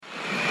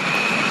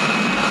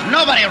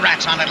Nobody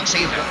rats on Little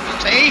Caesar.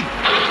 See?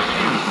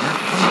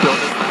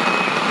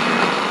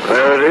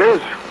 There it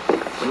is.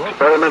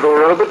 Experimental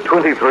robot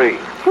 23.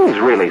 He's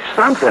really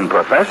something,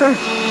 Professor.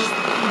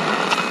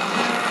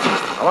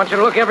 I want you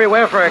to look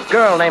everywhere for a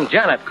girl named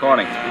Janet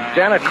Corning.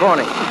 Janet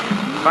Corning.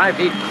 5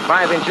 feet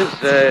 5 inches,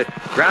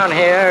 brown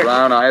hair.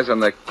 Brown eyes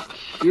and the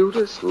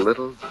cutest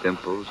little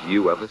dimples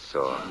you ever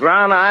saw.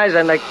 Brown eyes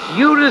and the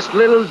cutest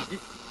little...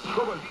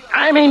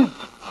 I mean,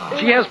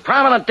 she has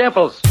prominent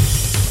dimples.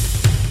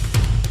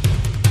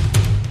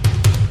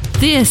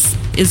 This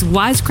is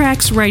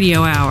Wisecracks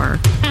Radio Hour.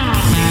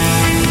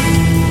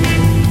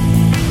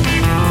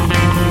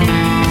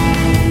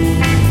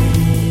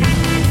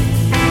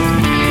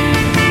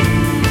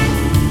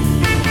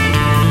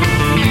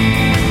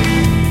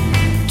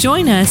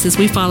 Join us as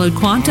we follow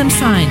quantum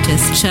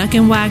scientists Chuck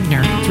and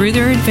Wagner through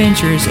their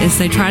adventures as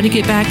they try to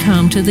get back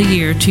home to the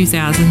year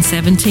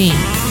 2017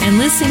 and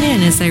listen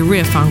in as they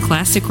riff on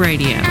classic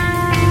radio.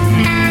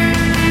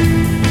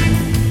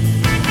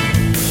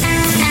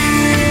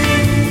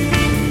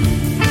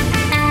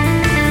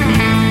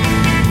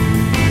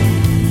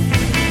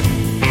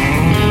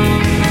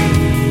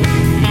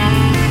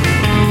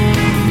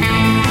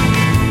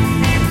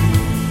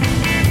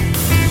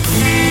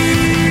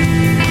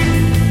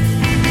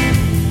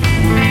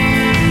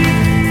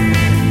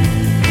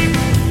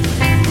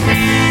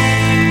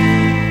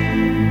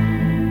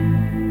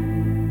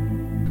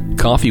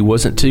 Coffee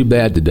wasn't too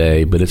bad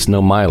today, but it's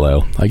no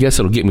Milo. I guess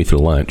it'll get me through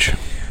lunch.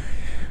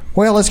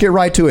 Well, let's get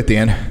right to it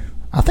then.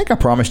 I think I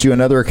promised you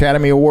another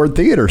Academy Award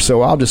theater,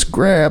 so I'll just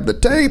grab the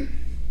tape.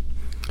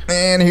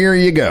 And here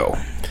you go.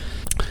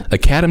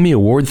 Academy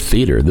Award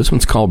Theater. This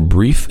one's called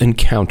Brief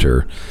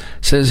Encounter.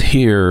 It says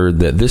here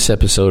that this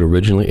episode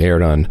originally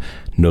aired on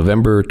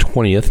November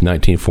 20th,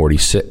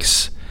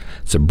 1946.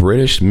 It's a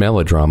British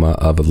melodrama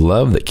of a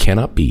love that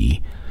cannot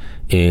be.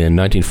 In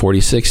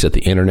 1946, at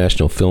the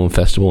International Film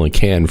Festival in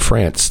Cannes,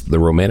 France, the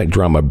romantic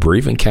drama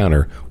Brief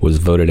Encounter was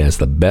voted as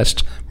the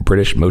best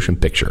British motion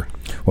picture.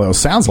 Well, it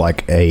sounds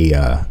like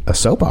a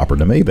soap opera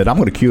to me, but I'm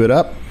going to cue it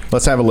up.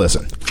 Let's have a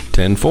listen.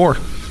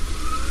 10-4.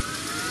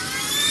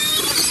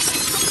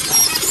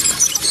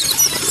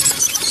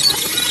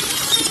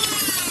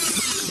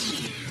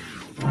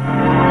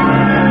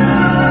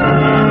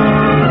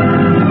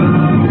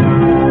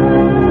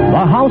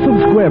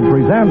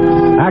 Presents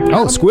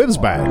Oh, Squib's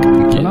back.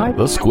 Yeah,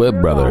 the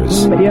Squibb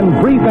brothers.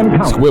 In Brief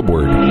Encounter.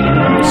 Squidward.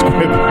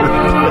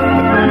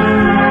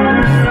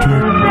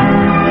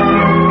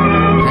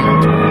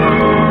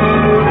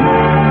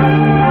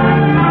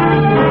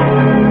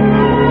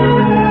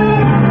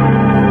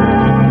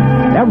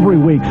 Every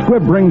week,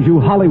 Squibb brings you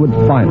Hollywood's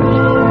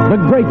finest. The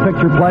great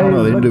picture plays.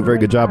 Well, they didn't do a very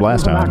good job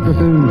last time.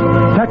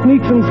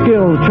 Techniques and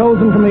skills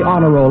chosen from the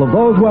honor roll of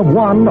those who have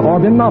won or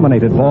been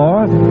nominated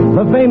for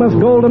the famous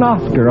Golden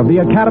Oscar of the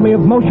Academy of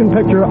Motion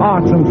Picture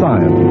Arts and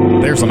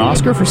Science. There's an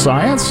Oscar for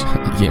science?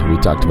 Yeah, we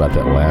talked about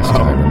that last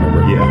time,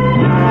 remember?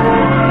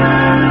 Yeah.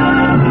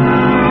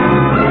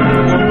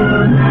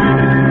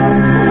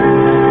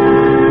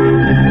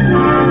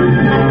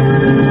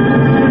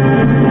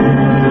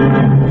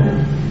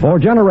 For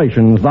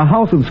generations, the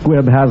House of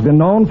Squibb has been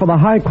known for the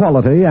high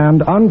quality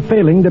and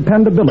unfailing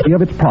dependability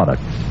of its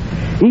products,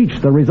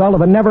 each the result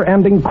of a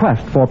never-ending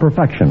quest for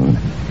perfection.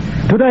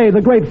 Today, the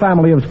great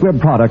family of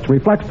Squibb products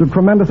reflects the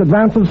tremendous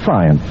advance of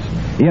science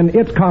in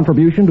its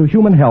contribution to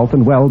human health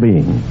and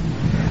well-being.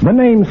 The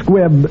name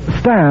Squibb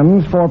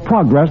stands for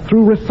progress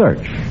through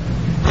research.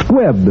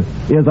 Squibb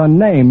is a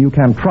name you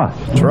can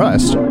trust.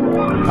 Trust?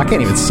 I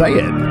can't even say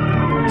it.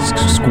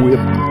 Squib.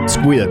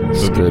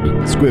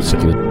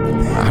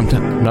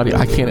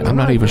 I'm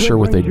not even sure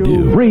what they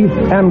do. Brief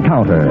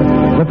Encounter,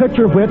 the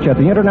picture which at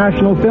the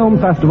International Film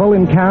Festival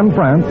in Cannes,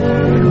 France,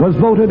 was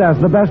voted as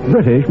the best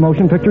British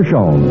motion picture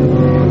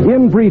shown.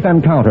 In Brief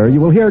Encounter, you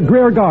will hear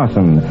Greer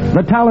Garson,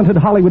 the talented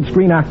Hollywood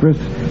screen actress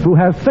who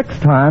has 6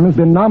 times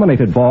been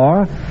nominated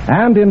for,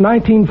 and in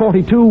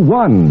 1942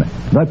 won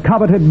the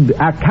coveted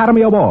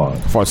Academy Award.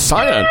 For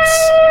science!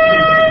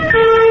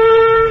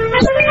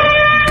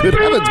 Good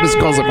heavens, Miss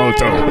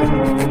Cosimoto.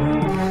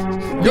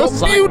 You're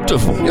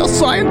beautiful. You're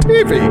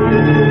scientific.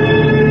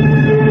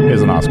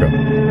 Here's an Oscar.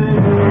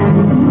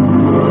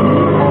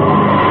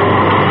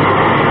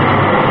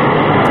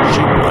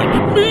 She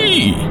blinded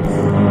me.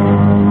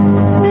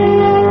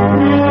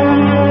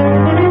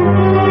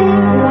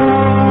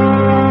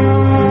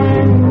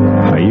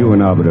 Are you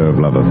an arbiter of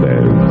love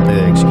affairs?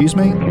 Excuse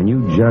me? Can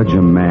you judge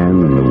a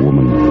man and a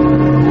woman?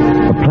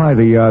 Apply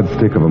the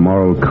yardstick of a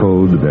moral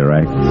code to their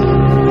acts?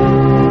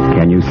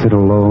 Can you sit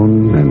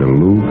alone and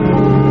aloof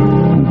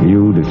and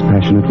view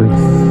dispassionately?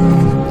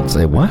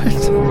 Say what?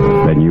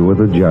 Then you are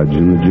the judge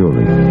and the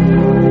jury.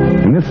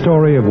 And this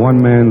story of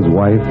one man's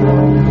wife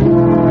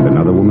and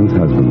another woman's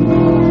husband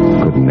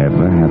could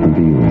never happen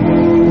to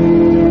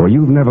you. For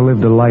you've never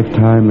lived a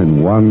lifetime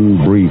in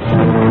one brief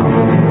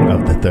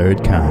of the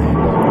third kind.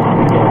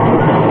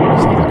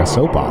 Sounds like a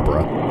soap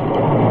opera.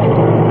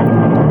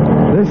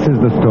 This is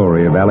the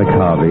story of Alec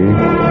Harvey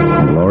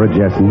and Laura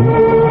Jessen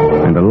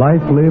and a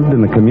life lived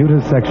in the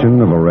commuter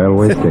section of a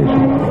railway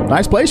station.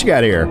 Nice place you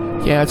got here.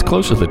 Yeah, it's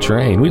close to the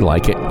train. We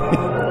like it.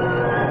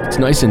 It's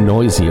nice and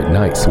noisy at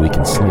night so we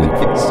can sleep.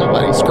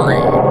 Somebody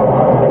scream.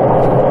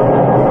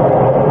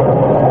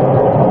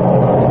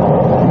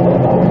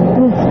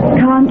 This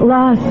can't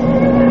last.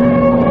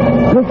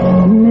 This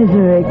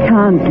misery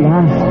can't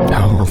last.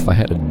 Oh, if I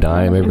had a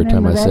dime every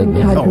time I said I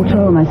that.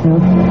 control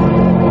myself.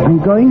 I'm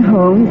going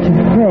home to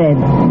Fred,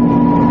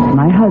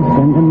 my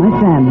husband, and my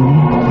family.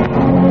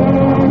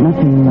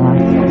 Nothing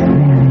lasts,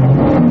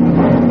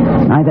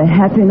 really. Neither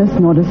happiness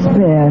nor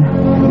despair.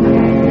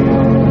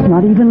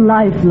 Not even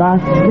life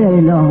lasts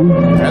very long.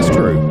 That's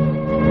true.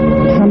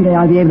 Someday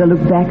I'll be able to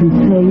look back and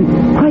say,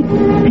 quite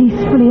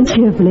peacefully and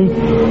cheerfully,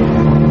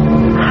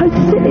 how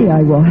silly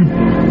I was.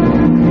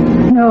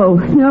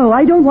 No,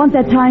 I don't want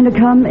that time to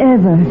come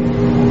ever.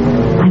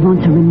 I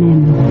want to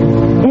remember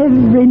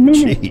every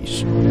minute.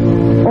 Jeez.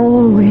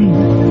 Always.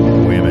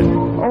 Women.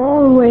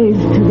 Always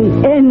to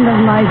the end of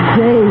my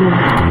days.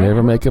 Can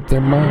never make up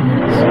their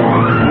minds.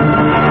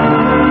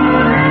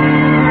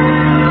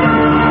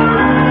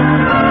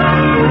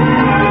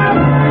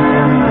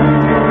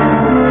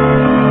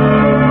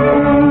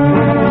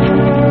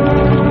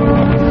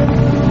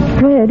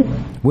 Fred.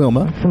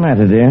 Wilma. What's the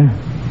matter, dear?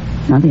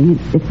 Nothing.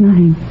 It's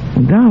nothing.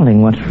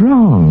 Darling, what's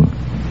wrong?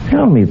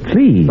 Tell me,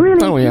 please.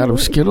 Really? Are we out of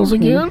Skittles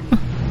again?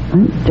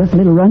 I'm just a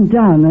little run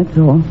down, that's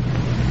all.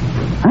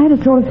 I had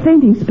a sort of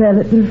fainting spell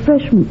at the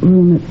refreshment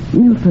room at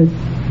Milford.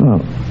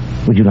 Well,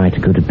 would you like to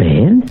go to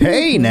bed?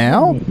 Hey,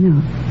 now.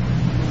 No.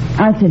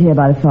 I'll sit here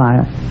by the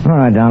fire. All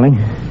right, darling.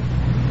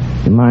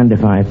 Do you mind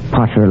if I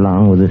potter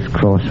along with this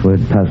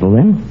crossword puzzle,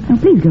 then? Oh,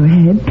 please go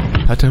ahead.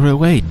 Putter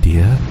away,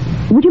 dear.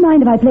 Would you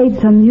mind if I played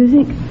some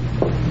music?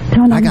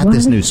 Turn I on got the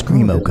this new wireless?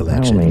 Screamo By all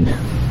collection means.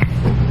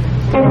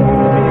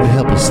 to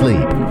help you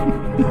sleep.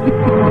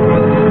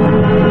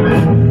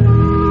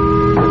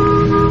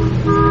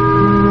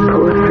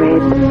 Poor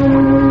Fred.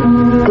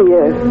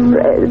 Dear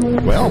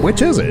Fred. Well,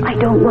 which is it? I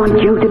don't want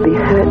you to be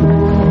hurt.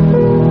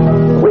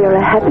 We're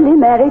a happily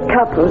married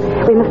couple.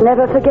 We must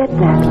never forget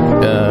that.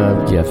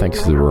 Yeah,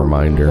 thanks for the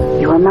reminder.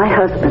 You are my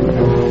husband,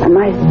 and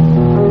my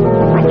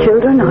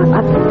children are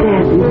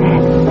upstairs in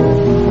bed.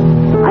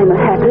 I'm a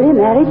happily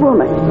married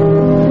woman.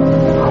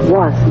 Or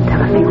was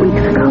until a few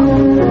weeks ago.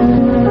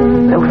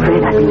 Oh,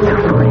 Fred, I've been so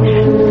foolish.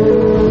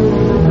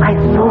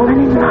 I've fallen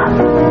in love.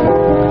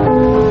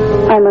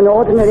 I'm an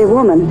ordinary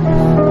woman.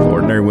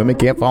 Ordinary women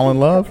can't fall in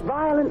love?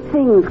 Violent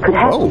things could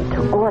happen Oh, to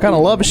ordinary what kind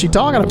of love is she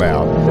talking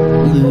about?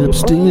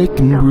 Lipstick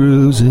and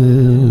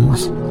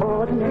bruises.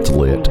 It's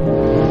lit.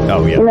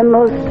 Oh, in the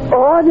most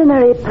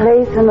ordinary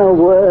place in the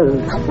world.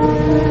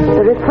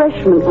 The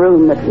refreshment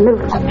room at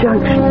Milford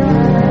Junction.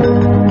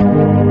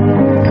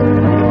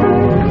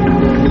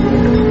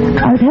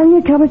 I was having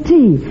a cup of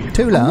tea.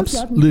 2 lumps.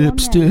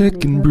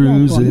 Lipstick and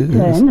bruises.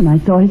 I turned and I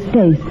saw his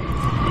face.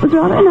 It was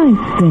rather a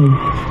nice face.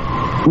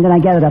 And then I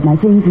gathered up my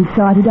things and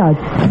started out.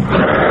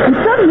 And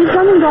suddenly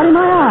something got in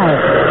my eye.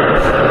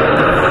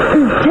 It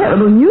was a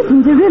terrible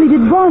nuisance. It really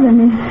did bother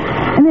me.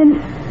 And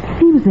then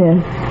he was there.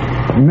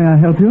 May I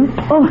help you?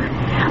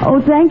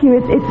 Oh, thank you.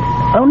 It's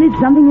only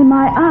something in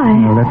my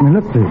eye. Well, let me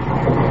look, please.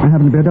 I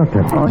happen to be a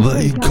doctor.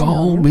 They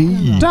call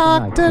me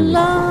Dr.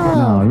 Love.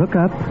 Now, look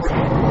up.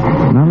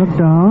 Now, look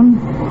down.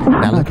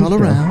 Now look all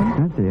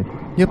around. That's it.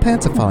 Your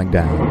pants are falling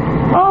down.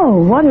 Oh,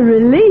 what a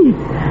relief.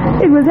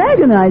 It was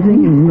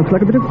agonizing. Looks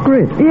like a bit of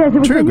grit. Yes, it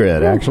was. True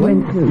grit, actually.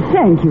 Went through.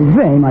 Thank you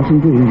very much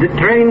indeed. The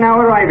train now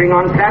arriving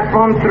on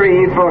platform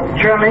 3 for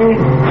Shirley,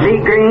 Lee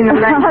Green, and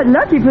Lang.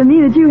 Lucky for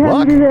me that you happened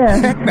Look. to be there.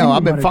 Heck no,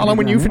 I've been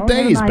following you for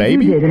days, You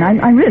baby. did, and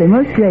I'm really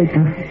most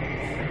grateful.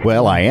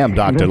 Well, I am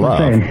Dr.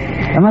 Love.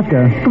 I must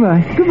go.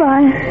 Goodbye.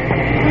 Goodbye.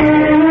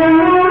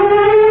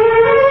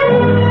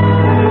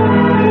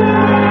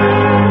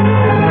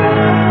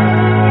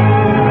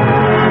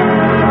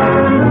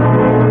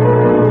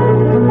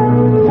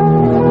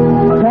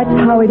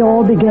 It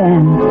all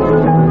began.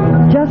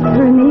 Just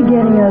through me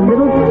getting a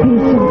little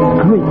piece of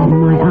grit in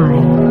my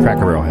eye.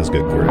 Cracker Barrel has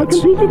good I grits.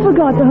 completely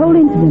forgot the whole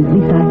incident. At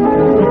least I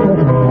thought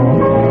I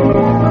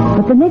had.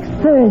 But the next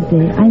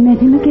Thursday, I met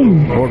him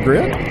again. More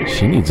grit?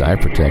 She needs eye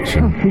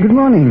protection. Good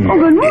morning. Oh,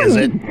 good morning. Is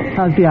it?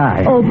 How's the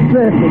eye? Oh,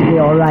 perfectly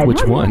all right.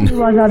 Which one?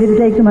 How was of you to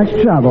take so much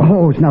trouble?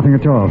 Oh, it's nothing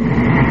at all.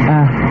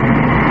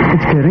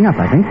 It's clearing up,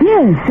 I think.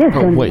 Yes.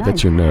 Oh, wait,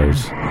 that's your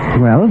nose.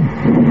 Well,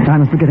 I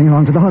must be getting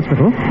along to the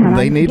hospital.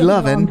 They need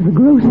loving. The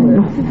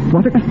grocer.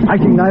 What? I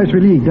seem nice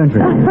relieved, don't we?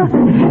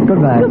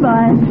 Goodbye.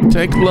 Goodbye.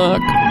 Take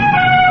luck.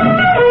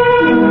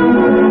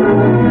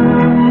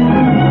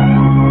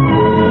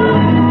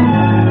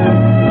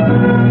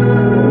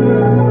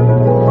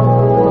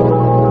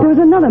 There was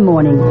another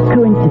morning,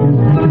 coincidence.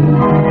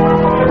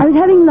 I was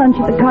having lunch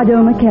at the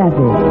Cardoma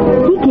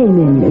Cafe. He came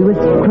in. It was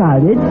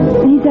crowded,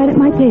 and he sat at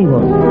my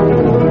table.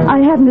 I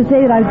happened to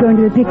say that I was going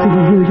to the pictures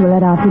as usual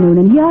that afternoon,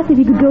 and he asked if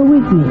he could go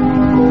with me.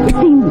 It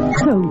seemed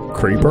so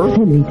Creeper?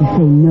 silly to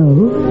say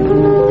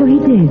no, so he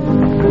did.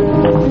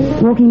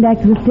 Walking back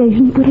to the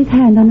station, he put his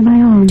hand under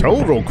my arm.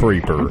 Total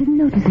creeper. I didn't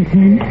notice it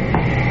then,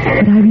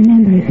 but I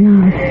remember it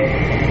now.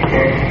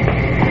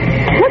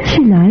 What's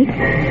she like?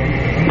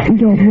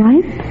 Your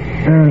wife?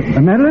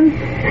 Madeline?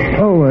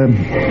 Oh,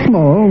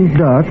 small,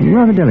 dark,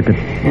 rather delicate.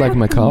 Like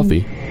my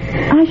coffee.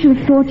 I should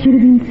have thought she'd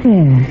have been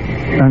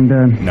fair. And,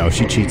 No,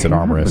 she cheats at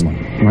arm wrestling.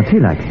 what's he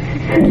like?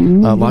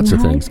 Lots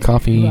of things.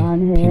 Coffee,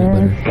 Blonde peanut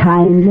hair, butter,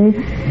 kindly,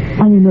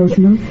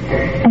 unemotional,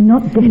 and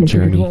not delicate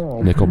Journey, at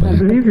all. I Nickelback.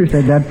 believe you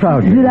said that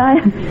proudly. Did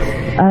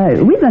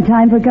I? We've got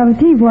time for a cup of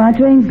tea before our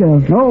trains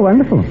go. Oh,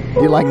 wonderful.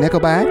 You like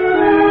Nickelback?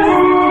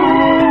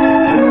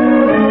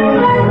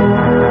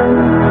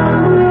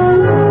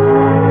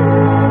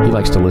 He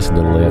likes to listen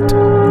to Lit.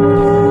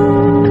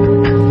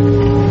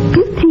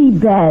 Is tea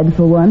bad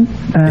for one?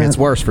 It's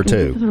worse for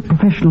two. This is a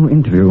professional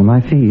interview. My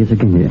fee is a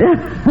guinea.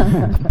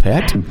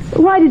 Pet?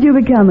 Why did you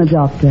become a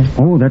doctor?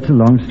 Oh, that's a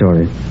long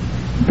story.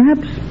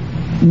 Perhaps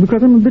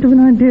because I'm a bit of an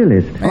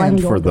idealist. And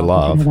for the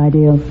love. Of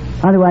ideals.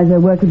 Otherwise, their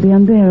work would be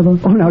unbearable.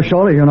 Oh, now,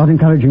 surely you're not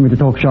encouraging me to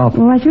talk sharp.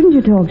 Well, why shouldn't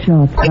you talk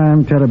sharp?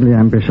 I'm terribly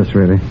ambitious,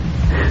 really.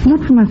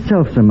 Not for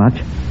myself so much,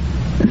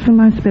 as for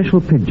my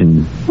special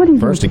pigeon. What is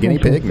First a your guinea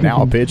special pig,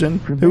 now a pigeon?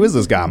 Who is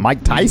this guy?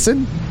 Mike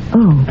Tyson?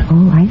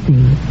 Oh, I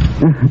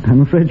see.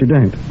 I'm afraid you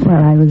don't.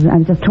 Well, I was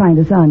just trying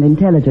to sound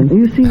intelligent.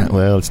 You see,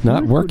 Well, it's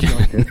not working.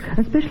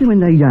 especially when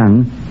they're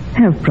young,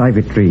 have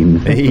private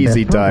dreams.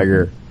 Easy,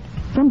 Tiger.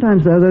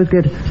 Sometimes, though, those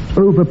get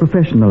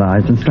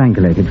over-professionalized and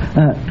strangulated.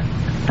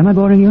 Am I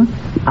boring you?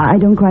 I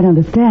don't quite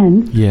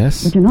understand.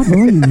 Yes. But you're not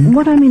boring me.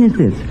 What I mean is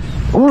this.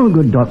 All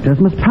good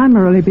doctors must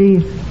primarily be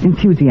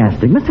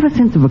enthusiastic, must have a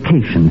sense of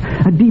vocation,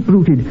 a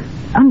deep-rooted,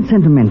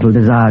 unsentimental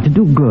desire to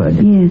do good.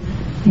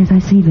 Yes, I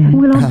see that.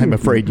 Well, I'm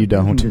afraid you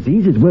don't.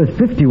 Disease is worth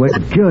 50 ways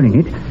of curing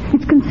it.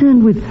 It's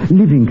concerned with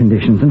living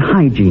conditions and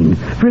hygiene.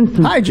 For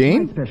instance,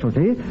 Hygiene? my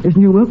specialty is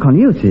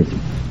pneumoconiosis.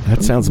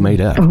 That sounds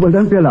made up. Oh, well,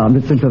 don't be alarmed.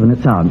 It's simpler than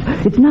it sounds.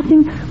 It's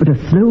nothing but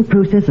a slow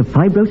process of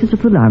fibrosis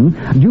of the lung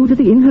due to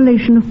the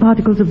inhalation of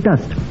particles of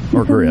dust.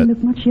 Or You grit.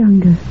 look much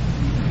younger.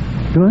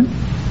 Do I?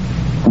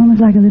 Almost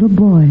like a little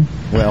boy.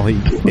 Well, he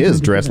is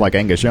dressed like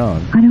Angus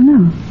Young. I don't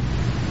know.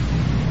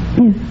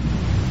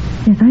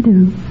 Yes, I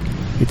do.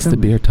 It's the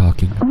beer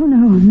talking. Oh,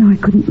 no, I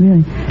couldn't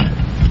really.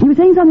 You were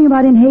saying something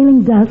about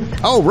inhaling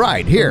dust. Oh,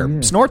 right.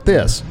 Here, snort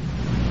this.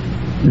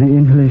 The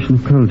inhalation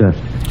of coal dust.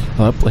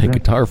 I played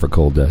guitar for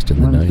Coal Dust in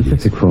the One 90s.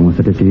 specific form of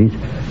the disease.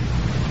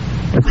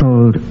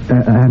 Called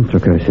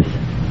anthracosis.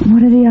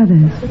 What are the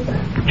others?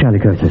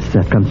 Chalicosis.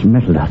 That comes from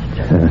metal dust.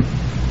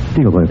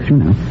 Steelworks, you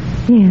know.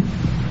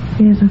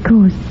 Yes, of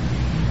course.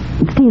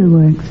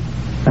 Steelworks.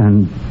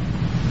 And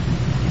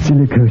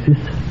silicosis.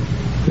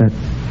 That's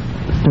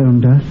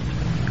stone dust.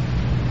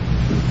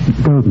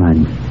 Gold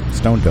mines.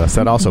 Stone dust.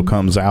 That also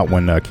comes out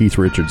when Keith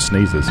Richards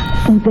sneezes.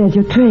 And there's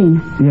your train.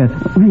 Yes.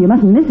 Well, you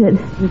mustn't miss it.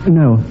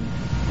 No.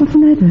 What's the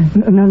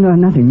matter? No,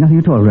 nothing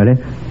at all, really.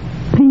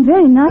 It's been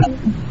very nice.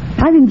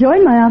 I've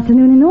enjoyed my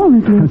afternoon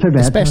enormously. I'm so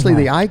glad. Especially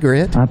the eye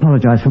grit. I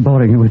apologize for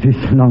boring you with these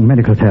long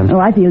medical terms. Oh,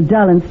 I feel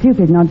dull and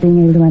stupid not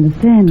being able to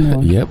understand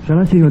more. Yep. Shall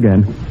I see you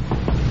again?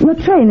 Your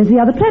train is the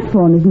other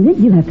platform, isn't it?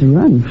 You'll have to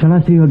run. Shall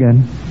I see you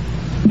again?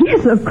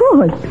 Yes, of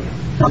course.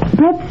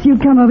 Perhaps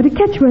you'd come over to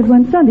Ketchworth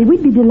one Sunday.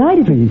 We'd be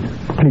delighted. Please.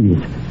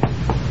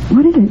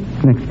 What is it?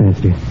 Next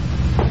Thursday.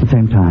 The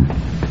same time.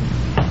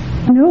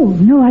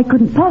 No, I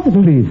couldn't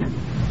possibly. Please.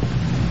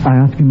 I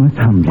ask you most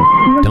humbly.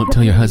 Don't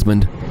tell your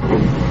husband.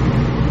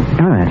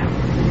 All right.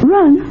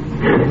 Run.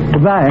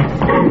 Goodbye.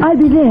 I'll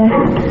be there.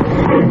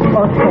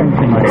 Oh,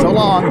 thank you, my So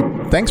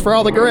long. Thanks for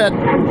all the grit. I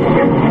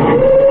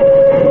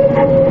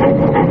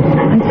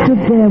stood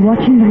there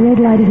watching the red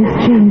light of his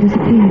train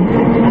disappear.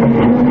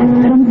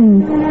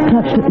 Something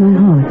clutched at my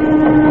heart,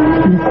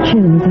 and a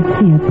chill as of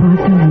fear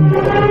passed over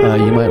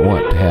me. You might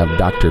want to have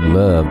Dr.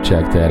 Love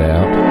check that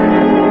out.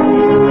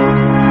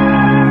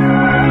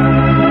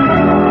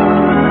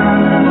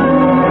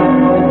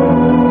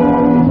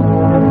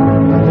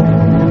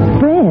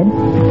 Fred?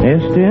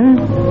 Yes, dear?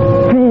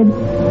 Fred,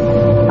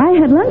 I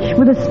had lunch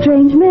with a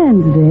strange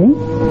man today.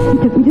 He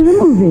took me to the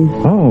movies.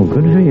 Oh,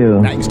 good for you.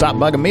 Now you can stop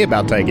bugging me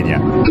about taking you.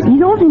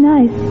 He's awfully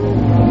nice.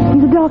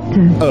 He's a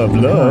doctor. Of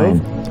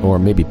love. Or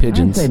maybe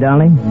pigeons. Say,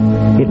 darling,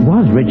 it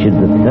was Richard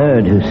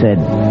III who said,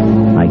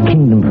 "My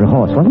kingdom for a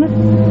horse," wasn't it?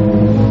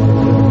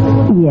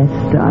 Yes,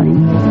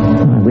 darling.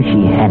 I wish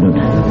he hadn't.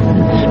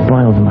 It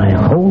spoiled my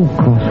whole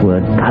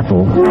crossword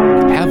puzzle.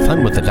 Have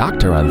fun with the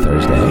doctor on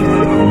Thursday.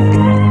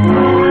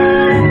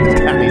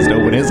 God needs to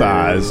open his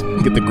eyes.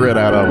 Get the grit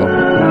out of him.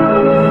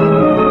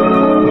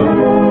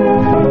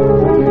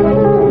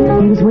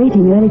 He was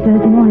waiting early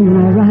Thursday morning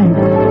when I arrived.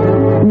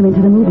 We went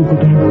to the movies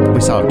again. We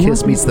saw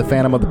Kiss Meets the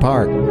Phantom of the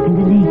Park. And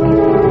the lake.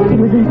 It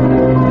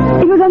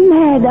was a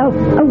mad,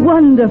 a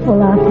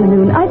wonderful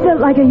afternoon. I felt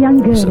like a young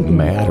girl. Is it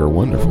mad or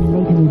wonderful?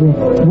 Later we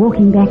were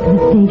walking back to the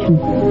station,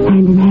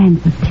 hand in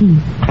hand for tea.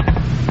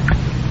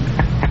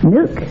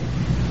 Milk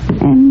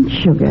and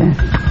sugar.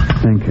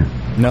 Thank you.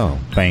 No,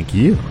 thank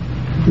you.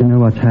 You know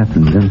what's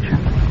happened, don't you?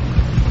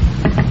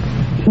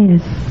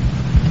 Yes.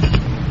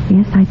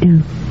 Yes, I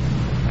do.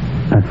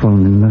 I've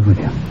fallen in love with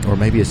you. Or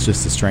maybe it's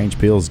just the strange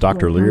pills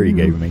Dr. Leary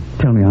gave me.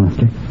 Tell me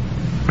honestly.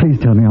 Please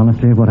tell me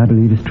honestly what I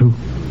believe is true.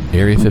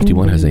 Area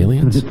 51 has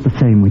aliens? That it's the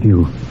same with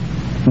you.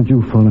 That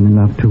you've fallen in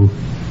love too.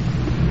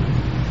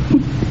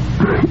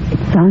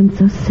 It sounds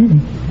so silly.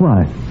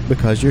 Why?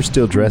 Because you're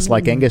still dressed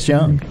like Angus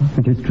Young.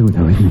 It is true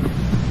though, isn't it?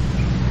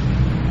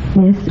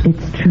 Yes,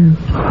 it's true.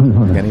 Oh,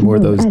 Laura. Got any more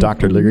of those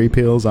Dr. Leary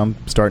pills? I'm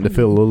starting to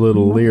feel a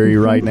little leery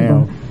right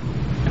now.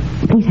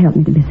 Please help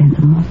me to be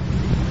sensible.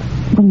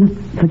 We must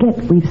forget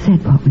we've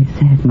said what we've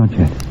said. Not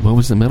yet. What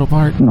was the middle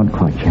part? Not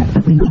quite yet.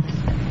 But we must.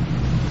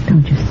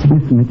 Don't you see?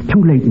 Listen, it's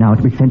too late now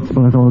to be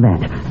sensible as all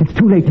that. It's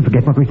too late to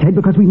forget what we said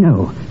because we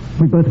know.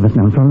 We both of us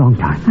known for a long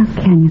time. How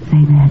can you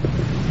say that?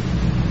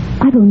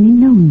 I've only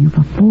known you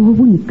for 4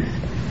 weeks.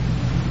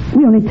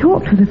 We only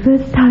talked for the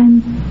first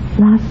time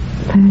last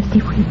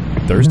Thursday week.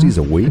 Thursday's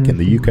a week in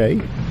the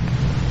UK?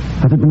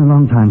 Has it been a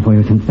long time for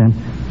you since then?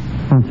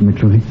 Answer me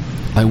truly.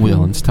 I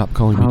will, and stop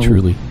calling me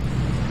truly.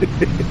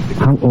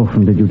 How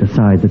often did you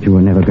decide that you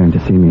were never going to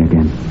see me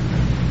again?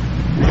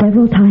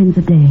 Several times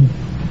a day.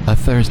 A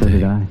Thursday. So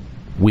did I.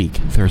 Week.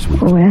 Thursday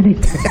week. Oh,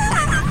 Alex.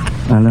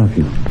 I love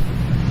you.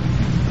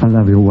 I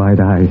love your wide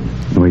eyes,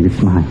 the way you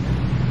smile,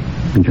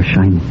 and your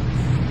shining,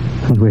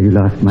 and the way you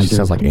laugh. My She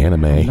sounds like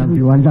anime. I love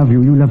you. I love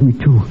you. You love me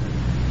too.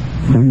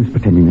 No use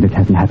pretending that it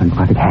hasn't happened,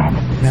 because it has.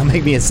 Now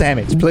make me a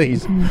sandwich,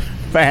 please.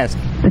 Fast.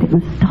 But it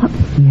must stop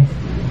here.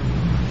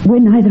 We're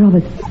neither of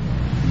us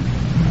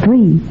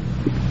free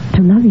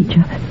to love each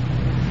other.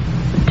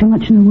 There's too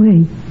much in the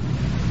way.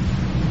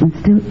 There's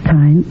still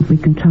time if we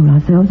control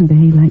ourselves and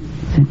behave like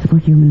sensible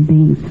human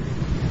beings.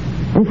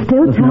 There's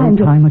still time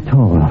no time at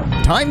all.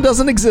 Time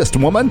doesn't exist,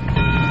 woman.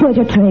 Where's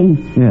your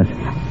train? Yes.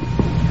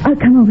 I'll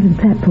come over to the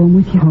platform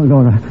with you. Oh,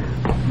 Laura.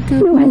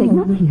 No, Alec,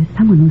 not here.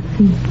 Someone will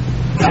see.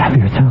 Love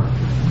you too.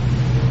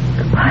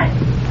 Goodbye.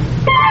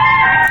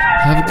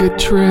 Have a good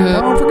trip.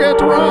 Don't forget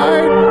to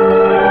ride.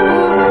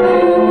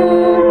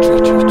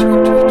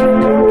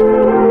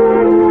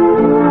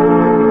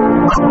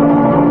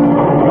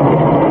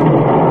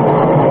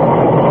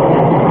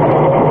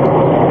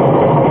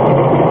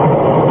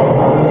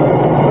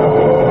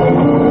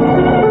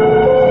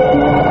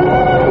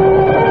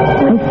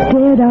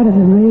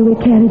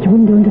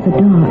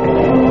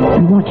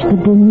 The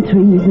dim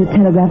trees and the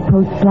telegraph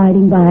post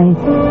sliding by,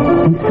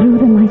 and through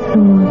them I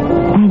saw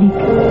Alec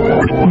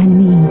and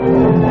me.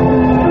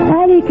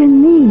 Alec and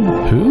me.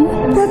 Who?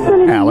 Just a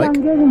little Alec.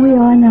 younger than we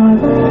are now,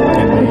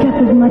 but just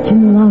as much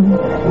in love,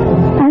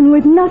 and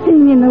with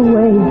nothing in the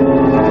way.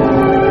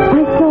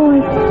 I saw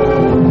us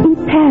in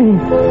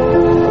Paris,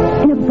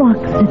 in a box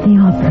at the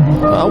opera.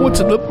 Oh, what's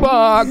in the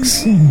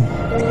box?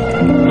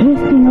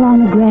 Drifting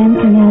along the Grand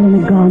Canal in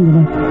a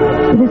gondola,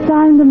 with the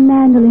sound of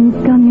mandolins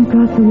coming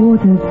across the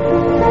water.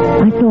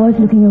 I saw us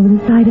looking over the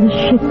side of the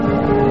ship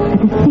at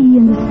the sea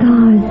and the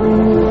stars,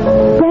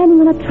 standing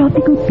on a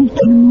tropical beach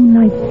in the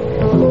moonlight,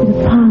 with a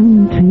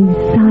palm tree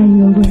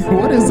sighing over us.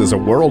 What is this, a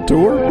world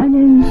tour? And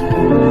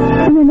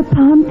then the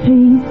palm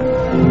trees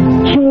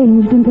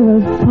changed into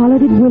those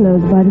pollarded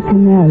willows by the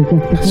canal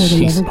just before the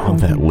She's level on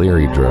that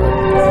Leary drug.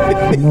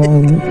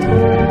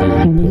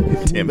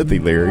 Timothy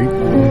Leary.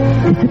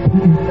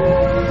 Disappeared.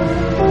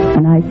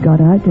 And I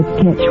got out at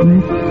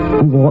Ketchworth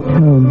and walked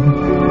home.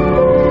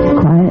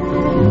 Quiet,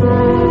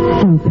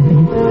 soberly,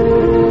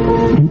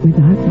 and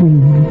without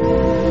wings.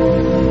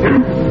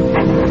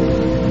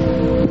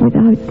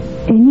 Without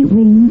any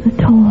wings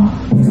at all.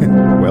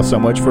 Well, so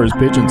much for his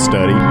pigeon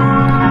study.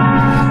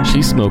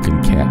 She's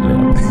smoking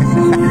catnip.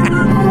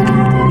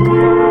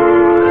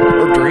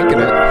 Or drinking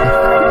it.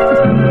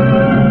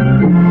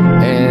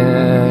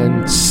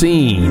 And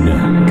scene.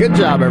 Good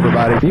job,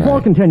 everybody.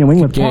 Before continuing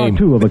with part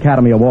 2 of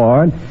Academy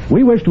Award,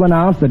 we wish to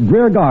announce that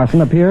Greer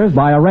Garson appears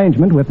by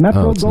arrangement with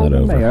Metro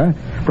Goldwyn Mayer,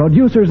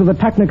 producers of the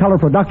Technicolor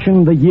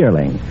production The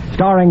Yearling,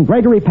 starring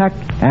Gregory Peck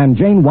and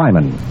Jane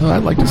Wyman. Oh,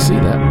 I'd like to see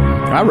that.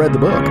 I read the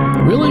book.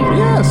 Really?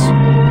 Yes.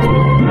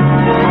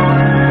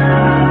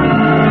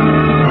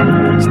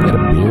 Isn't that a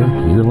beer?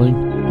 Yearling?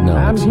 No.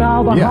 And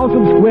now the House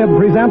of Squibb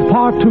presents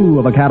part 2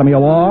 of Academy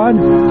Award,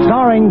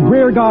 starring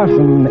Greer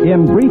Garson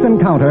in Brief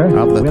Encounter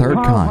of the with Third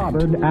Carl Kind.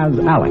 Hubbard as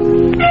Alec.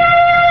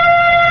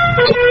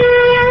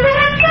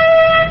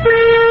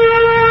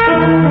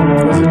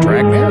 Was it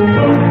Dragnet?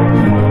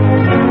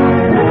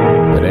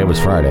 The name was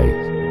Friday.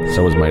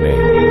 So was my name.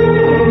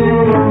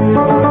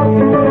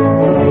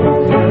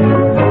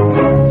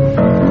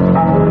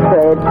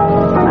 Fred,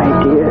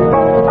 my dear,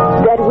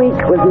 that week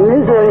was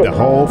misery. The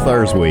whole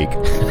Thursday week.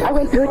 I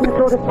went through it in a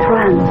sort of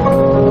trance.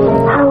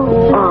 How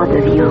odd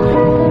of you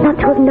not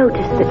to have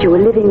noticed that you were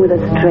living with a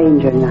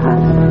stranger in the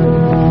house.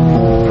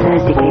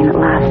 Thursday came at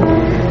last.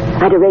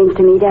 I'd arranged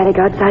to meet Alec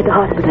outside the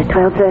hospital at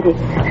 12:30.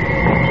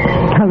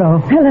 Hello.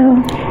 Hello.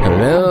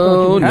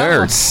 Hello,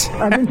 nurse.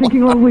 I've been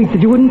thinking all week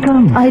that you wouldn't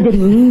come. I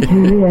didn't mean to,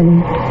 really.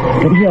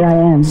 But here I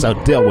am. So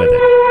deal with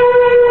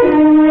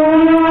it.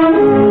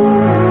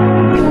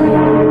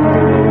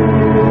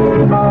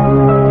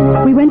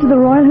 We went to the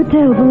Royal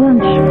Hotel for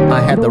lunch. I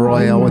had the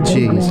Royale with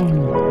cheese.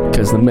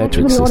 Because the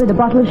metric We ordered system. a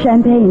bottle of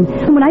champagne,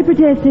 and when I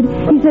protested,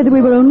 he said that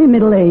we were only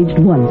middle-aged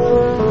once.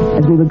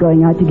 As we were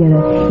going out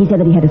together, he said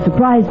that he had a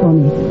surprise for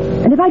me,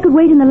 and if I could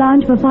wait in the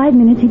lounge for 5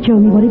 minutes, he'd show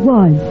me what it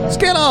was.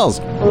 Skittles!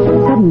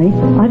 Suddenly,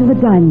 out of the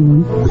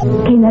dining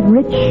room, came that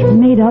rich,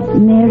 made-up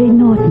Mary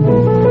Norton.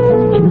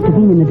 She must have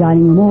been in the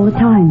dining room all the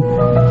time,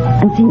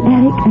 and seen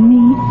Alec and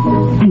me,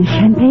 and the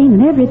champagne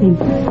and everything.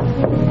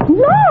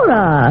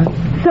 Laura!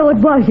 So it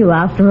was you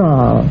after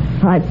all.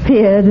 I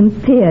peered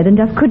and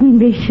just couldn't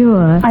be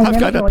sure. I've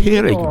got a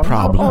peering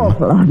problem.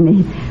 Awful of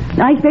me.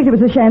 I expected it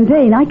was the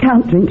champagne. I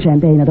can't drink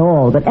champagne at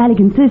all, but Alec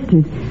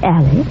insisted.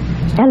 Alec?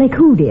 Alec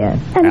who, dear?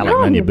 Alec, none of your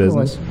Harvey, of course.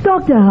 business.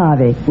 Dr.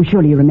 Harvey. Well,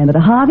 surely you remember the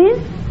Harveys?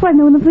 Well, I've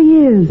known them for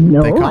years.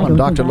 No, They call I him don't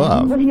Dr. think I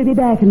Love. do. Well, he'll be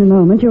back in a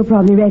moment. You'll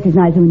probably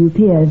recognize him when you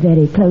peer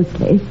very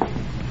closely.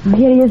 Oh,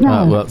 here he is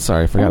now. Well,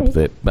 sorry, I forgot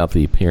about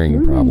the peering You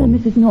remember problem.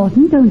 Mrs.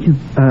 Norton, don't you?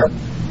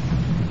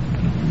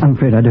 I'm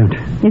afraid I don't.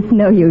 It's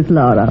no use,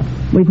 Laura.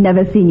 We've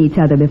never seen each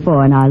other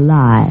before in our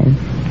lives.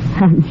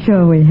 I'm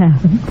sure we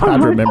haven't.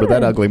 I'd remember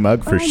that ugly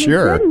mug for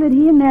sure. Certain that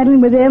he and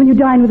Madeline were there when you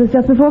dined with us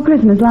just before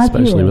Christmas last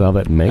Especially year. with all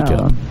that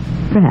makeup.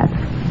 Perhaps.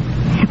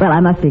 Well,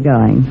 I must be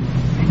going.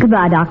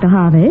 Goodbye, Dr.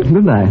 Harvey.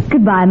 Goodbye.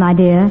 Goodbye, my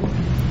dear.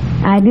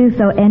 I do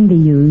so envy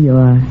you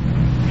your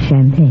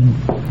champagne.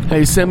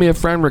 Hey, send me a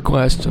friend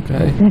request,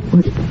 okay? That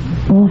was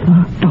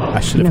awful. I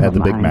should have had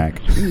the Big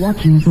Mac.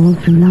 Watching us all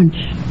through lunch.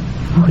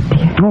 Oh,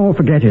 dear. Oh,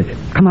 forget it.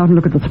 Come out and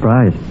look at the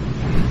surprise.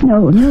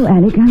 No,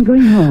 Alec, I'm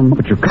going home.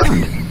 But you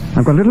can't.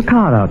 I've got a little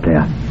car out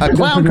there. A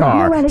clown No,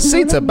 car. Alec,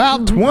 Seats no,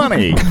 about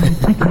 20.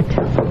 I got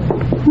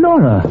to.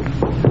 Laura.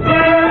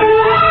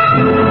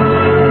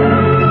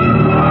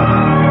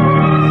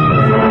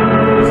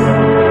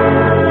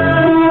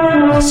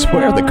 I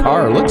swear the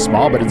car looks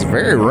small, but it's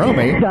very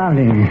roomy.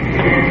 Darling,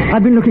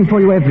 I've been looking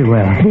for you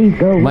everywhere. Please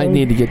go away. Might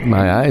need to get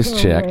my eyes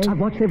checked. I've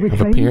watched every I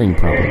have a train. peering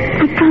problem.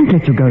 I can't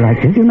let you go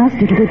like this. You must.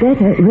 It'll be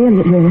better. Really,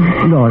 it will.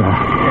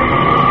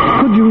 Laura,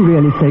 could you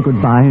really say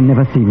goodbye and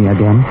never see me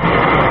again?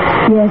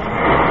 Yes.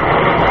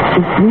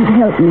 If you'd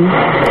help me.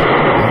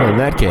 Well, in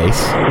that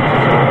case,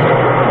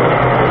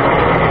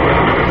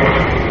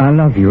 I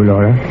love you,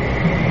 Laura.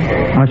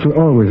 I shall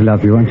always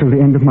love you until the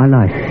end of my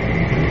life.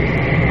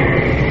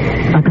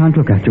 I can't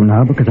look at you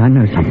now because I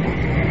know something.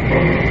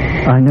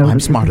 I know I'm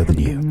that smarter than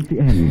you. It's the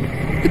end.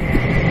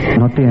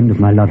 Not the end of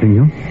my loving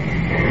you,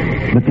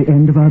 but the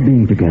end of our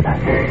being together.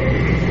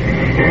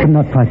 But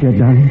not quite yet,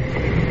 darling.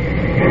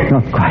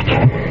 Not quite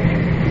yet.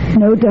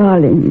 No,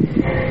 darling.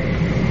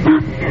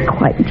 Not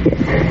quite yet.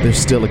 There's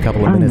still a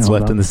couple of minutes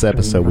left in this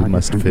episode we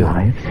must fill.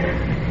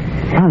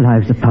 Our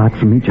lives apart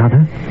from each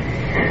other.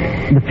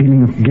 The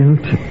feeling of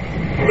guilt,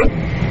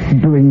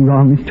 doing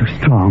wrong is too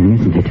strong,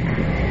 isn't it?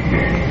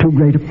 Too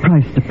great a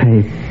price to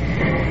pay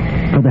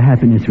for the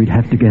happiness we'd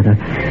have together.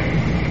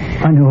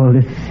 I know all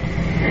this.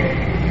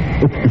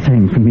 It's the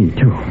same for me,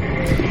 too.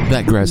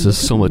 that grass is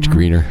so much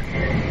greener.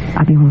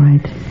 I'll be all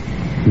right.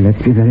 Let's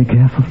be very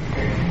careful.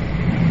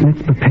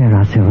 Let's prepare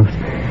ourselves.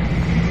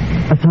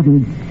 A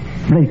sudden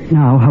break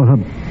now, however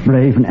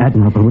brave and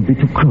admirable, would be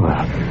too cruel.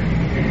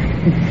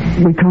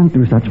 We can't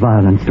do such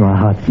violence to our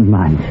hearts and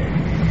minds.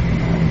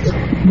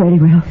 Very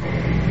well.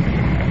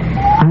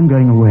 I'm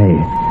going away.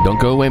 Don't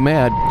go away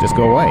mad. Just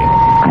go away.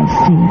 I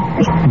see.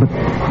 But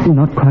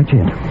not quite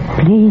yet.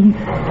 Please.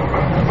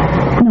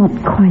 Not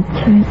quite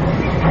yet.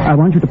 I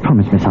want you to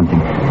promise me something.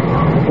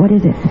 What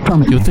is it?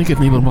 Promise You'll me. think of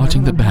me when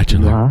watching The You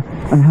Bachelor. are,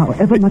 and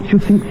however much you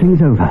think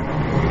things over,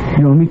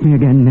 you'll meet me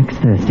again next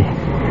Thursday.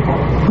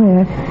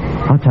 Where?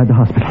 Outside the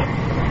hospital.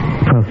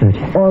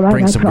 12:30. All right,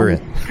 Bring I some promise.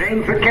 grit.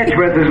 Train for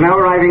Ketchworth is now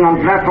arriving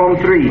on platform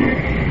 3.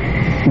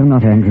 You're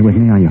not angry with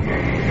me, are you?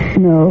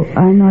 No,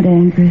 I'm not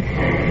angry.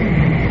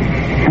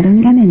 I don't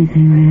think I'm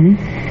anything, really.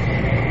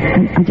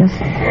 I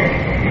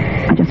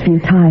just feel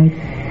tired.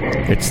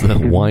 It's the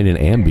wine and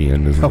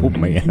Ambien, isn't Oh, it?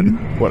 man.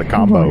 What a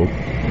combo.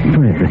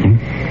 For everything.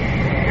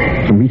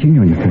 For meeting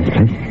you in the first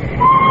place.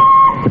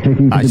 For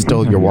taking I such a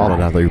stole good your time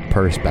wallet out of your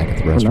purse back at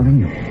the For restaurant.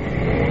 loving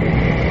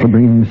you. For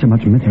bringing me so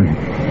much misery.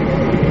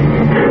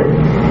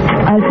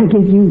 I'll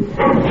forgive you.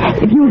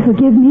 If you'll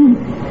forgive me.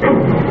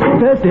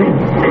 Thursday.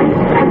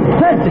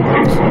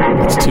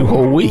 It's 2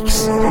 whole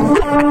weeks.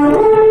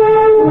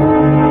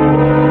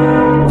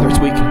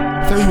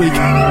 Third week.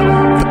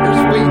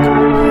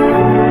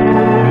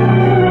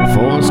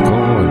 Full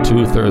score and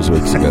 2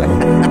 Thursdays ago.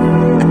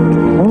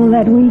 All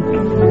that week.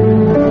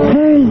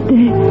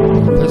 Thursday.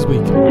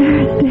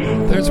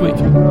 Thursday.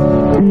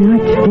 And now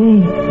today.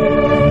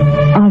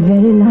 Our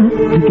very last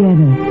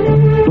together.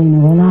 In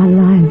all our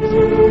lives.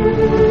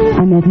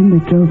 I met him. We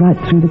drove out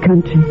through the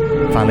country.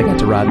 Finally got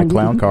to ride in the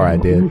clown car I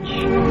did.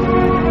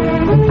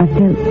 I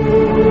felt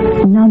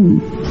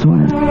numb,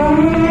 sort of,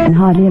 and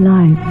hardly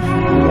alive.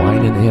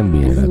 Wine and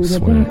Ambien, I We were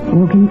swear. back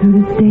walking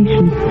through the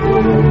station.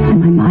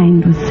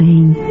 sound was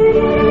saying,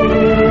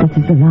 this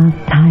is the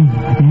last time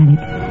with Alec.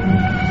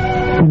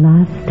 The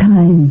last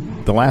time.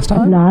 The last The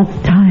time?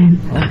 last time.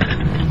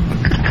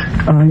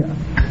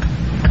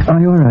 Are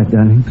you all right,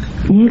 darling?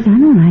 Yes,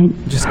 I'm all right.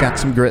 Just got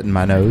some grit in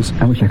my nose.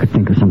 I wish I could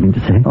think of something to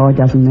say. Oh, it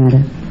doesn't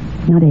matter.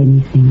 Not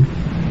anything.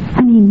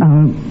 I mean...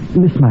 I'll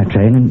miss my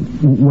train and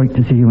wait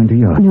to see you into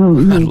yours. No,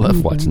 I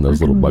love watching those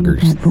little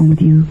buggers. Platform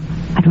with you.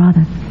 I'd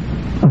rather.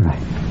 All right.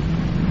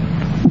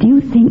 Do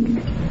you think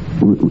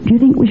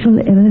we shall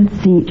ever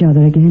see each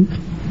other again?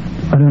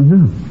 I don't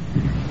know.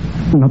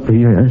 Not for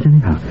years,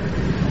 anyhow.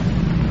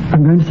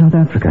 I'm going to South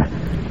Africa.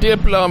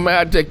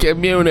 Diplomatic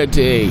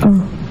community.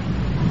 Oh,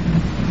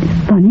 it's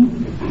funny.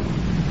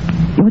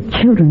 Your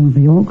children will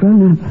be all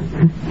grown up.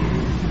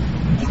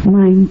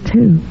 Mine,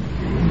 too.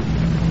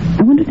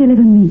 I wonder if they'll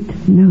ever meet,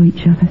 know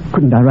each other.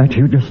 Couldn't I write to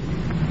you just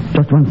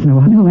once in a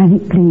while? No,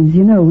 Alec, please.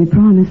 You know, we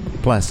promised.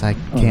 Plus, I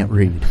can't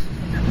read.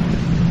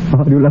 Oh,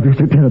 I do love you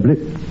so terribly.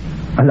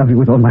 I love you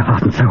with all my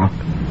heart and soul.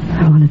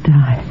 I want to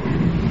die.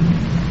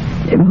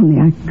 If only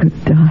I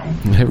could die.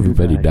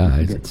 Everybody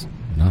dies. It's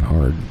not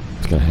hard.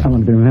 It's going to I happen.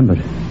 want to be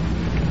remembered.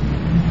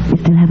 We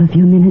still have a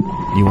few minutes.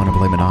 You want to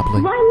play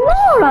Monopoly? Why,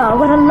 Laura,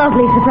 what a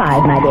lovely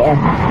surprise, my dear.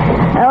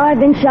 Oh, I've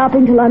been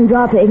shopping till I'm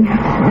dropping.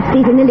 My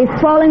feet are nearly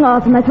falling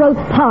off and my throat's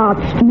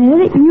parched.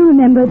 Mary, you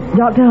remember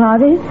Dr.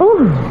 Harvey?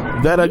 Oh,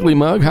 That ugly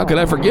mug? How could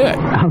I forget?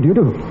 How do you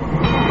do?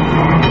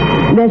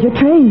 There's your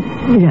train.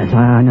 Yes,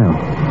 I know.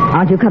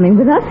 aren't you coming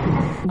with us?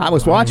 I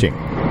was watching.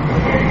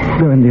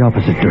 Go in the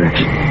opposite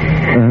direction.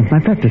 My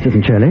practice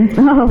isn't Shirley.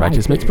 Oh,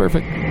 Practice makes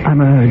perfect. I'm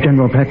a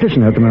general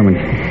practitioner at the moment.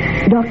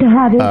 Dr.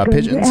 Harvey is going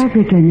pigeons? to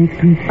Africa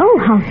next week. Oh,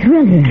 how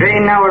thrilling.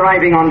 Train now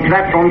arriving on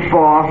platform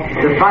 4,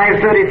 the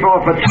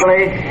 5:34 for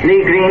Tully,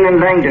 Lee Green and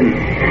Langdon.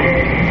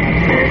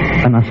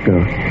 I must go.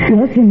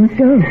 Yes, you must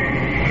go.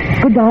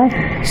 Goodbye.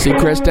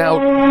 Seacrest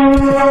out.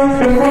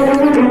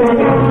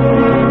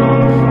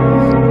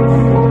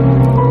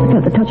 I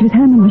felt the touch of his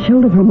hand on my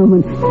shoulder for a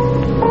moment.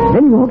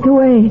 Then he walked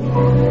away.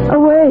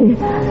 Away.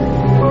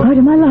 Out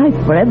of my life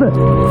forever.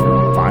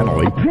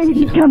 Finally. I prayed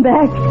he'd come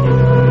back.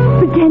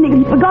 Pretending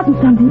he'd forgotten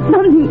something.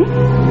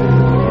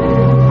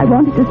 I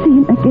wanted to see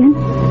him again.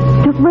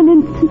 Just for an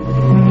instant.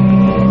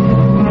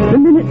 The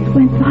minutes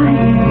went by.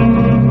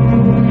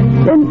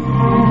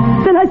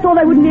 Then I thought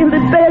I wouldn't be able to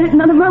bear it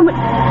another moment.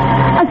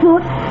 I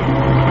thought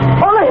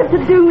all I have to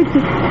do is to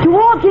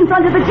walk in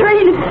front of the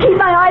train and keep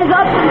my eyes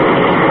up.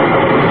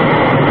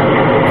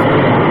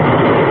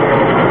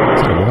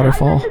 Is it a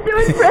waterfall? Do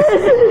it, Fred.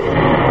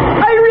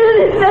 I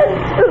really meant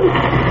to.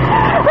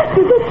 I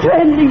see the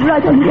train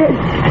right on the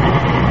edge.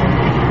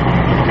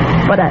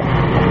 But I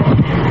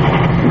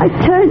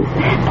turned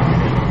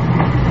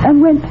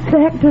and went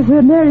back to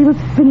where Mary was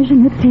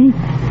finishing her tea.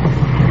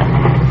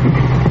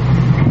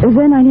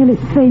 Then I nearly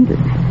fainted.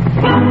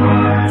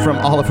 From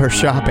all of her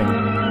shopping.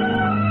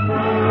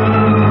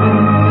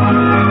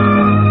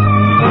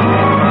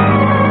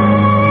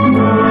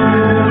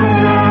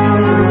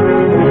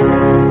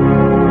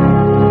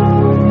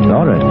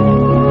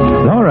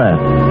 Laura.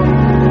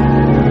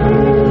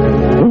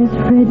 Yes,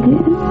 Fred,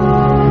 dear.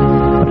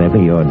 Whatever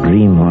your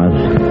dream was,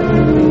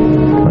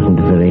 wasn't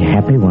a very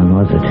happy one,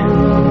 was it?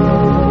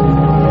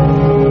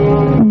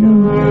 No.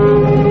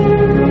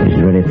 Is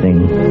there anything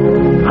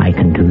I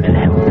can do to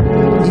help?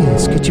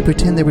 Yes, could you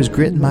pretend there was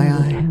grit in my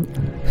eye?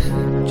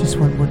 Just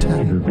one more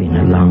time. You've been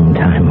a long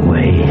time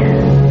away.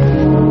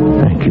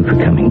 Thank you for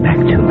coming back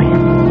to me.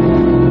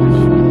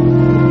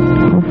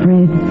 Oh,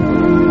 Fred.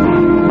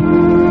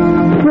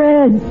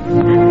 Fred!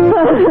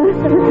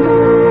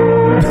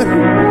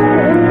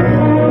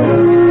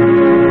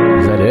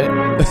 Is that it?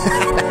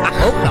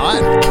 Hope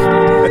not.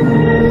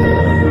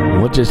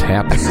 What just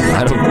happened?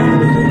 I don't.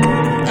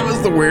 That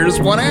was the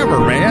weirdest one ever,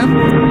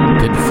 man.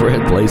 Did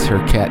Fred lace her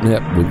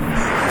catnip with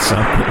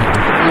something?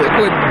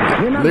 Liquid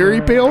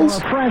Leary pills?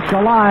 Fresh,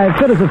 alive,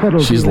 fit as a fiddle.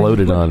 She's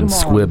loaded on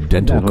Squibb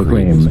dental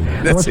cream.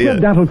 That's Squibb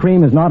it. dental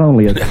cream is not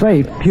only a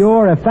safe,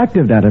 pure,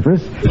 effective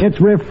dentifrice, it's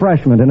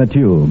refreshment in a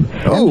tube.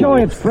 Oh,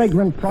 Enjoy its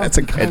fragrant That's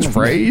a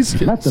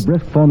catchphrase. Let the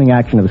brisk foaming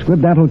action of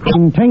Squibb dental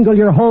cream tingle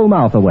your whole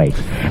mouth awake.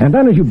 And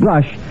then as you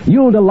brush,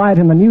 you'll delight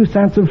in the new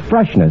sense of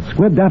freshness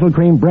Squibb dental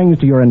cream brings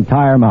to your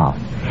entire mouth.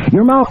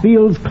 Your mouth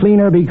feels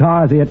cleaner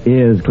because it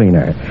is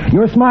cleaner.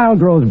 Your smile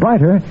grows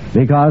brighter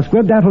because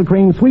Squibb dental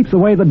cream sweeps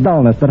away the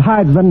dullness that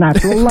hides the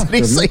natural luster Did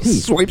he of your say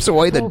teeth. sweeps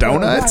away the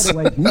donuts?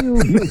 For a wide-awake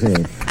new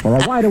beauty, for a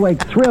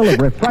wide-awake thrill of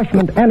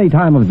refreshment any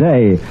time of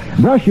day,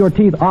 brush your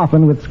teeth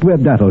often with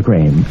Squibb dental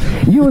cream.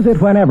 Use it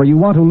whenever you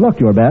want to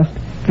look your best,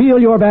 feel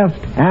your best,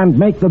 and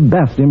make the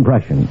best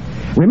impression.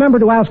 Remember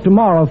to ask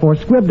tomorrow for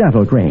Squibb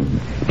dental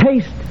cream.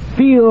 Taste,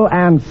 feel,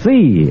 and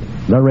see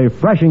the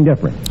refreshing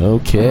difference.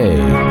 Okay.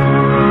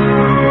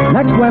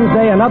 Next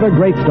Wednesday, another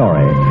great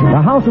story.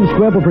 The House of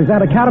Squibb will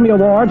present Academy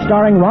Award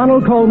starring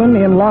Ronald Colman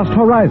in Lost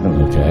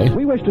Horizons. Okay.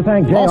 We wish to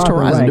thank J. Lost Arthur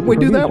Horizons. Rank Did we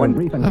for do that producing one?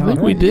 Brief I Encounter,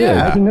 think we did.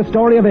 Making this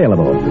story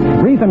available.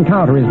 Brief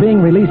Encounter is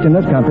being released in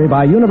this country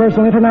by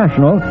Universal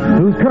International,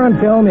 whose current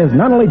film is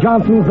Nunnally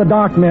Johnson's The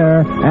Dark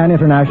Mirror, an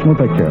international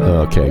picture.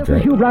 Okay, This is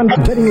great. Hugh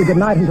Brandon bidding you good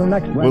night until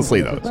next Wednesday. We'll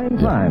see at those. the same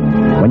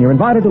time, when you're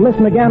invited to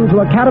listen again to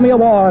Academy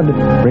Award,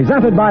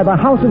 presented by the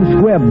House of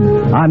Squibb,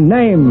 a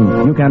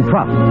name you can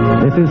trust.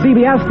 This is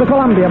CBS, the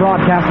Columbia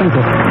Broadcasting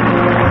System.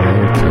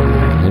 Okay.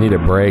 I need a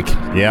break.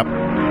 Yep.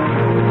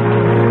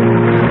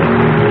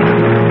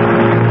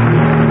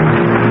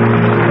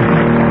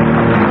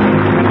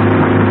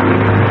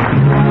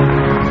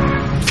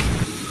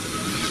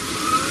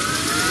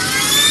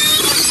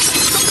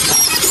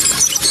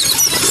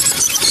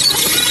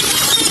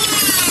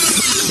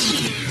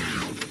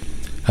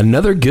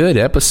 Another good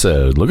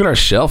episode. Look at our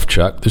shelf,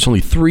 Chuck. There's only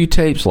 3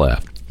 tapes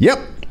left. Yep.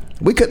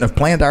 We couldn't have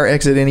planned our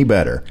exit any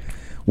better.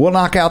 We'll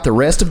knock out the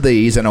rest of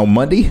these, and on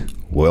Monday,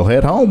 we'll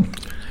head home.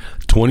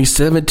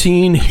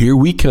 2017, here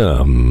we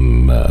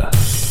come.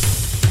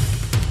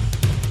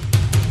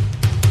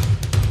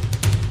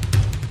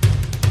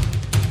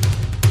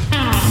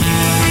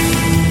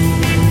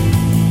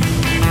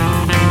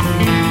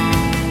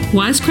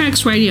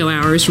 Wisecracks Radio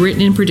Hour is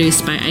written and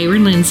produced by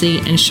Aaron Lindsay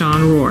and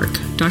Sean Rourke.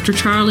 Dr.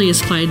 Charlie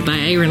is played by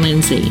Aaron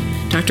Lindsay.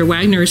 Dr.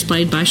 Wagner is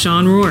played by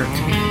Sean Rourke.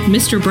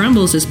 Mr.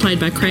 Brumbles is played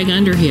by Craig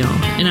Underhill.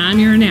 And I'm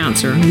your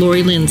announcer,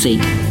 Lori Lindsay.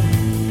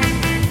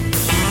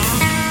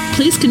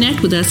 Please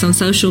connect with us on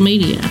social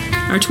media.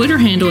 Our Twitter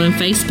handle and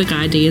Facebook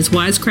ID is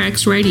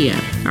Wisecracks Radio.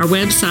 Our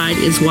website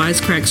is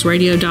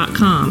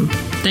wisecracksradio.com.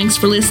 Thanks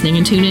for listening,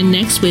 and tune in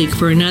next week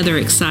for another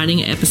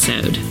exciting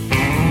episode.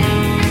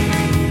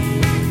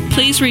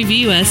 Please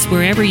review us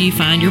wherever you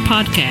find your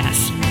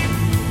podcasts.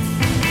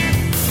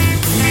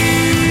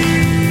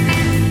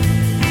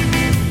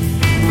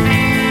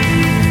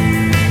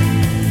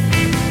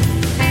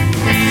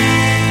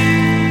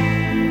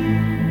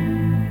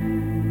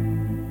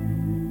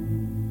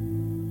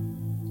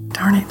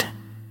 Darn it.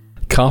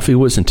 Coffee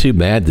wasn't too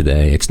bad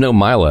today. It's no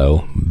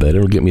Milo, but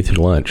it'll get me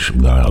through lunch.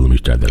 Let me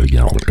start that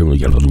again.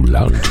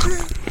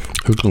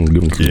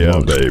 Yeah,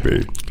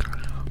 baby.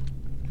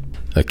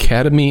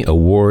 Academy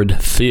Award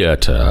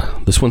Theater.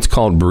 This one's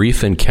called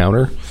Brief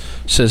Encounter.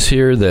 Says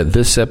here that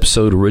this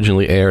episode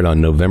originally aired on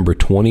November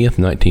 20th,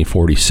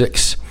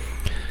 1946.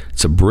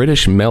 It's a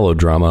British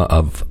melodrama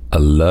of a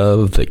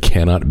love that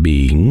cannot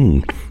be.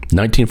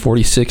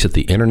 1946 at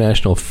the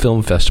International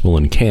Film Festival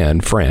in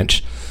Cannes,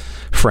 France.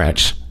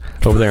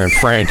 Over there in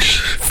French.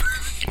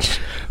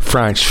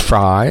 French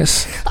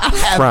fries.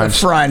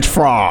 French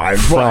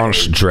fries.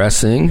 French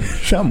dressing.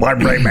 Someone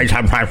bring me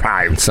some French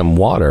fries. Some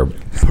water.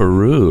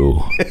 Peru.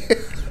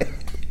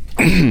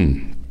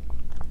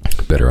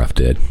 Better off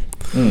dead.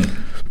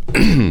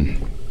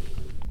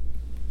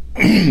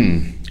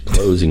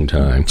 Closing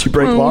time. Did you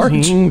break large?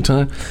 Closing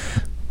time.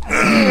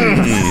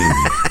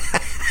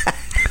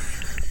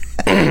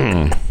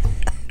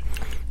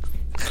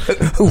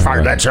 Who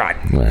fired that shot?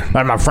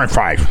 That's my French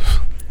fries.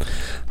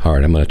 All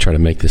right, I'm going to try to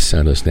make this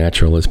sound as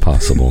natural as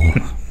possible.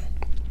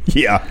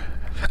 Yeah.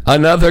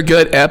 Another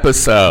good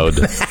episode.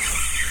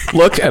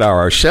 Look at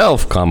our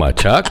shelf,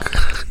 Chuck.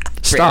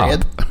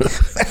 Stop.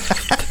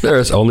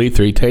 There's only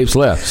 3 tapes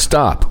left.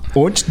 Stop.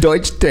 Und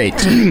Deutsch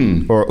Date.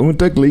 Or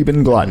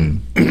Untergleben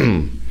Glatten.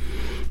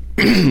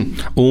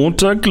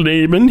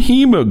 Untergleben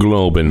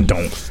Hemoglobin.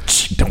 Don't.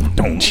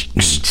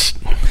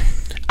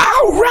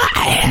 All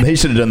right. They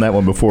should have done that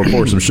one before.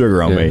 Pour some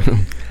sugar on me.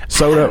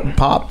 Soda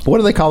pop. What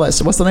do they call that?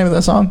 What's the name of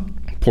that song?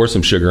 Pour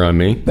some sugar on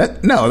me.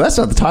 No, that's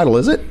not the title,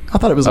 is it? I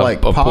thought it was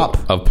like pop.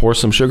 Pour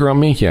some sugar on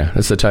me? Yeah,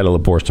 that's the title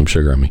of Pour Some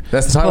Sugar on Me.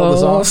 That's the title of the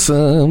song? Pour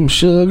some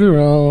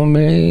sugar on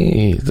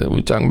me. Is that what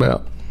we're talking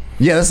about?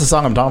 Yeah, that's the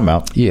song I'm talking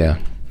about. Yeah.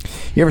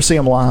 You ever see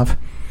them live?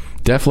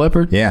 Def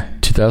Leppard? Yeah.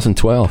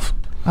 2012.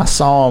 I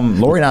saw them.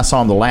 Lori and I saw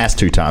them the last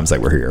 2 times they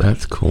were here.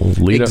 That's cool.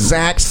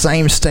 Exact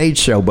same stage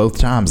show both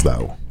times,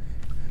 though.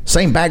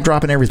 Same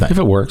backdrop and everything. If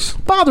it works.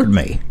 Bothered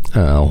me.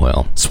 Oh,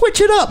 well.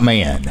 Switch it up,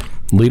 man.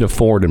 Lita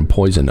Ford and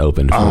Poison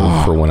opened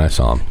for when I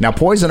saw them. Now,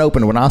 Poison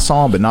opened when I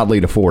saw him, but not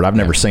Lita Ford. I've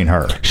never seen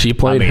her. She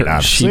played her.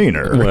 I've seen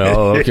her.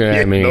 Well,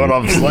 okay. I mean, you know what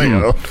I'm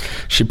saying?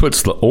 She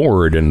puts the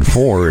Ord in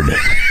Ford. I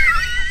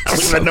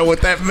don't even know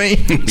what that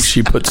means.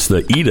 She puts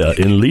the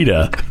Ida in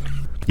Lita.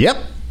 Yep.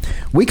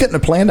 We couldn't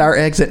have planned our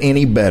exit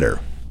any better.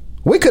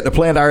 We couldn't have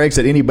planned our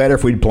exit any better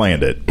if we'd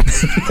planned it.